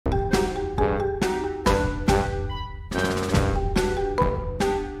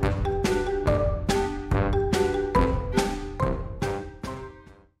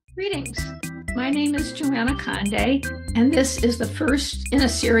is Joanna Conde, and this is the first in a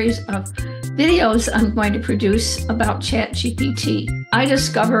series of videos I'm going to produce about ChatGPT. I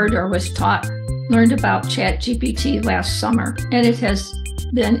discovered or was learned about ChatGPT last summer, and it has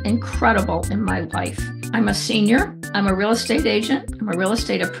been incredible in my life. I'm a senior, I'm a real estate agent, I'm a real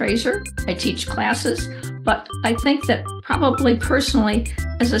estate appraiser, I teach classes, but I think that probably personally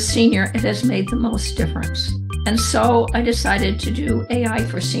as a senior, it has made the most difference. And so I decided to do AI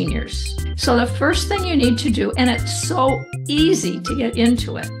for seniors. So the first thing you need to do, and it's so easy to get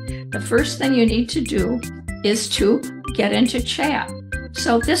into it, the first thing you need to do is to get into chat.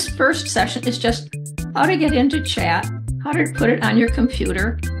 So this first session is just how to get into chat, how to put it on your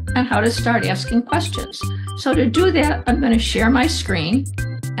computer, and how to start asking questions. So to do that, I'm going to share my screen,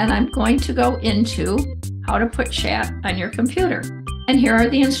 and I'm going to go into how to put chat on your computer. And here are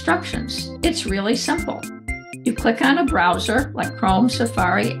the instructions. It's really simple. You click on a browser like Chrome,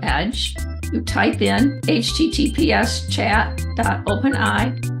 Safari, Edge. You type in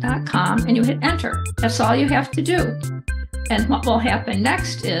https://chat.openai.com and you hit enter. That's all you have to do. And what will happen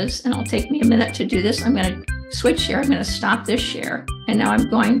next is, and it'll take me a minute to do this, I'm going to switch here. I'm going to stop this share. And now I'm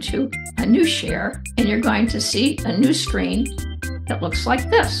going to a new share, and you're going to see a new screen that looks like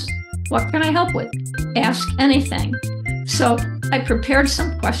this. What can I help with? Ask anything. So I prepared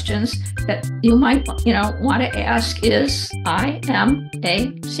some questions that you might, want to ask is, I am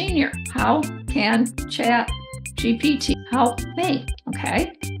a senior. How can ChatGPT help me?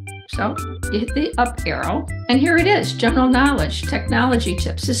 Okay. So you hit the up arrow, and here it is, general knowledge, technology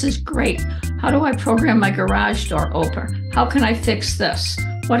tips. This is great. How do I program my garage door open? How can I fix this?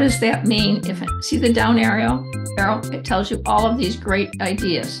 What does that mean? See the down arrow? It tells you all of these great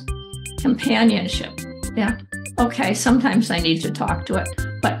ideas. Companionship. Yeah. Okay, sometimes I need to talk to it,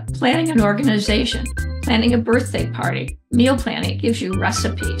 but planning an organization, planning a birthday party, meal planning, it gives you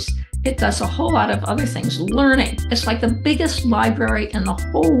recipes. It does a whole lot of other things. Learning. It's like the biggest library in the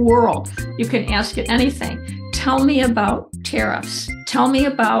whole world. You can ask it anything. Tell me about tariffs. Tell me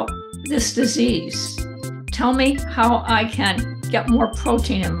about this disease. Tell me how I can get more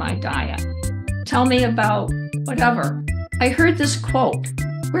protein in my diet. Tell me about whatever. I heard this quote.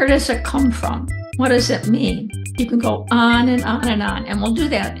 Where does it come from? What does it mean? You can go on and on and on, and we'll do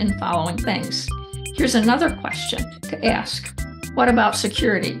that in following things. Here's another question to ask. What about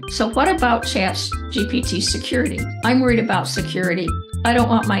security? So what about ChatGPT security? I'm worried about security. I don't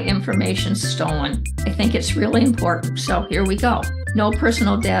want my information stolen. I think it's really important. So here we go. No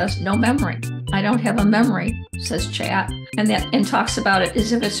personal data, no memory. I don't have a memory, says Chat, and talks about it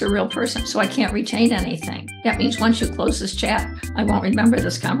as if it's a real person. So I can't retain anything. That means once you close this chat, I won't remember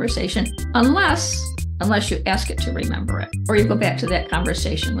this conversation unless you ask it to remember it, or you go back to that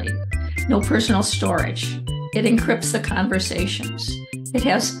conversation later. No personal storage. It encrypts the conversations. It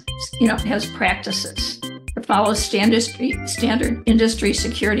has practices. It follows standard industry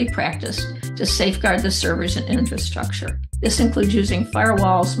security practice to safeguard the servers and infrastructure. This includes using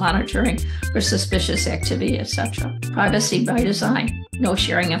firewalls, monitoring for suspicious activity, etc. Privacy by design, no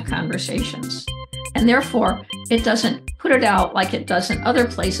sharing of conversations. And therefore, it doesn't put it out like it does in other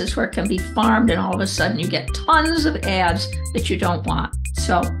places where it can be farmed and all of a sudden you get tons of ads that you don't want.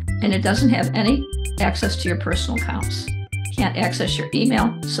 And it doesn't have any access to your personal accounts. You can't access your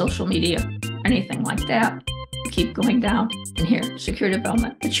email, social media, anything like that. Keep going down. And here, secure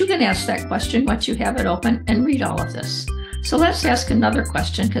development. But you can ask that question once you have it open and read all of this. So let's ask another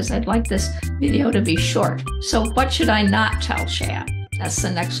question because I'd like this video to be short. So what should I not tell Chat? That's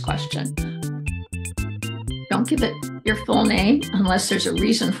the next question. Don't give it your full name unless there's a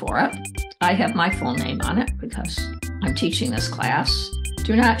reason for it. I have my full name on it because I'm teaching this class.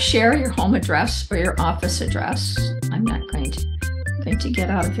 Do not share your home address or your office address. I'm not going to get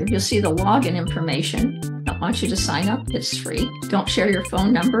out of here. You'll see the login information. I want you to sign up. It's free. Don't share your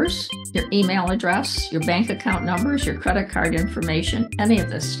phone numbers, your email address, your bank account numbers, your credit card information, any of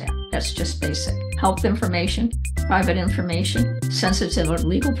this stuff. That's just basic. Health information, private information, sensitive or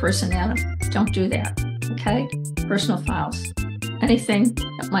legal personnel. Don't do that. Okay? Personal files. Anything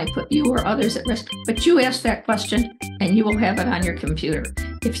that might put you or others at risk. But you ask that question and you will have it on your computer.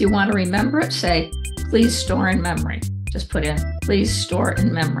 If you want to remember it, say, please store in memory. Just put in, please store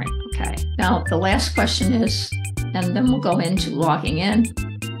in memory. Okay. Now, the last question is, and then we'll go into logging in.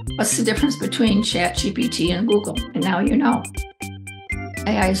 What's the difference between ChatGPT and Google? And now you know.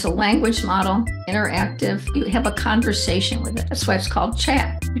 AI is a language model, interactive. You have a conversation with it. That's why it's called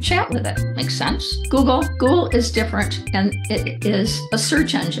chat. You chat with it. Makes sense? Google is different, and it is a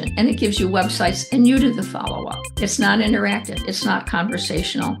search engine, and it gives you websites, and you do the follow-up. It's not interactive. It's not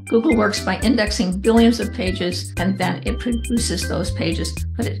conversational. Google works by indexing billions of pages, and then it produces those pages,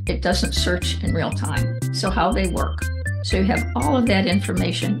 but it doesn't search in real time. So how they work. So you have all of that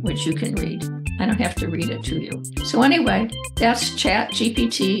information, which you can read. I don't have to read it to you. So anyway, that's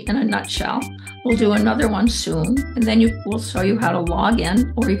ChatGPT in a nutshell. We'll do another one soon, and then we'll show you how to log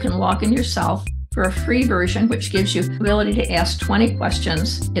in, or you can log in yourself for a free version, which gives you the ability to ask 20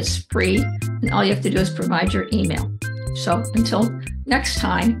 questions. It's free, and all you have to do is provide your email. So until next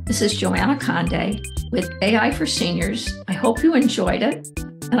time, this is Joanna Conde with AI for Seniors. I hope you enjoyed it,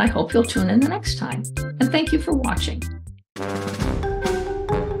 and I hope you'll tune in the next time. And thank you for watching.